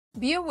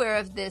Be aware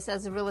of this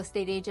as a real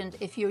estate agent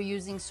if you're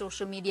using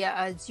social media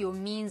as your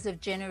means of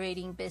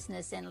generating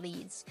business and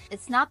leads.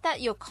 It's not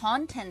that your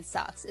content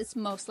sucks, it's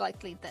most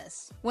likely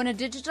this. When a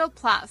digital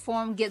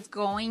platform gets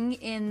going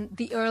in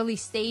the early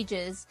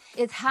stages,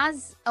 it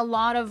has a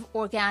lot of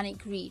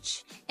organic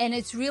reach and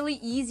it's really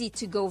easy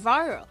to go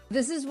viral.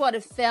 This is what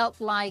it felt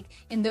like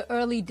in the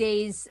early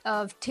days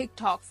of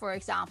TikTok, for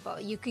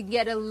example. You could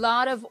get a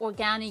lot of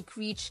organic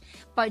reach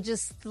by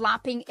just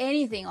slapping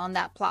anything on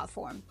that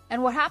platform.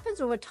 And what happens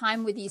over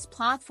time with these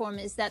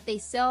platforms is that they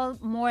sell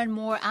more and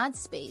more ad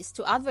space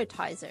to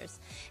advertisers,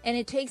 and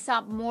it takes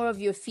up more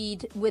of your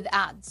feed with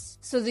ads.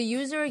 So the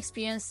user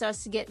experience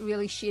starts to get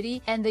really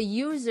shitty, and the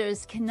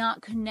users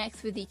cannot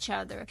connect with each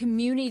other.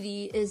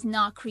 Community is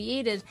not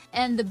created,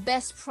 and the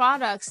best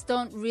products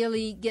don't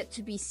really get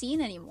to be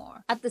seen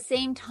anymore. At the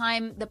same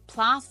time, the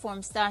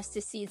platform starts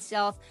to see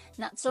itself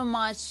not so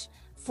much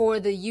for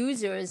the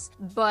users,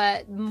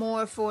 but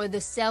more for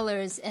the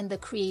sellers and the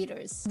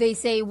creators. They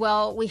say,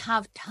 well, we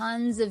have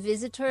tons of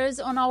visitors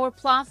on our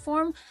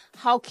platform.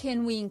 How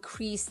can we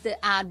increase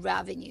the ad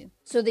revenue?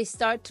 So they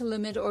start to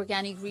limit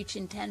organic reach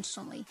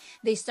intentionally.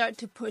 They start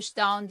to push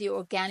down the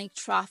organic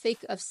traffic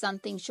of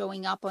something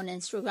showing up on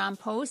Instagram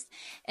post.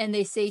 And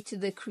they say to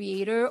the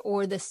creator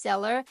or the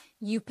seller,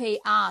 you pay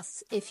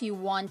us if you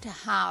want to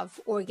have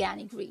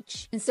organic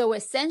reach. And so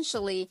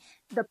essentially,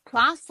 the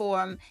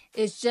platform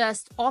is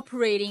just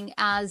operating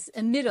as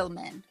a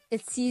middleman.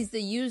 It sees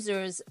the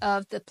users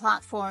of the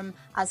platform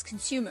as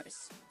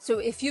consumers. So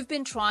if you've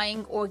been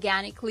trying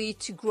organically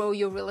to grow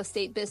your real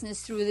estate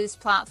business through these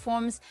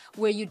platforms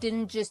where you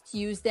didn't just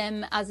use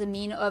them as a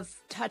mean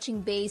of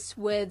touching base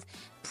with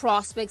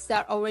prospects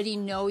that already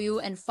know you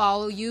and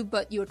follow you,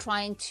 but you're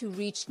trying to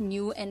reach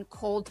new and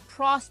cold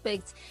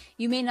prospects,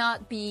 you may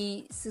not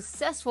be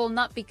successful,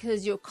 not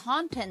because your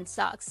content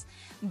sucks,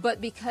 but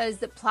because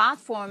the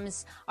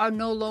platforms are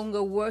no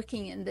longer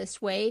working in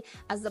this way,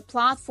 as the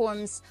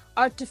platforms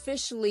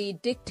artificially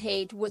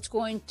dictate what's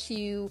going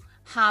to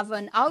have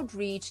an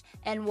outreach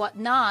and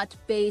whatnot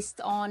based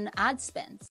on ad spend.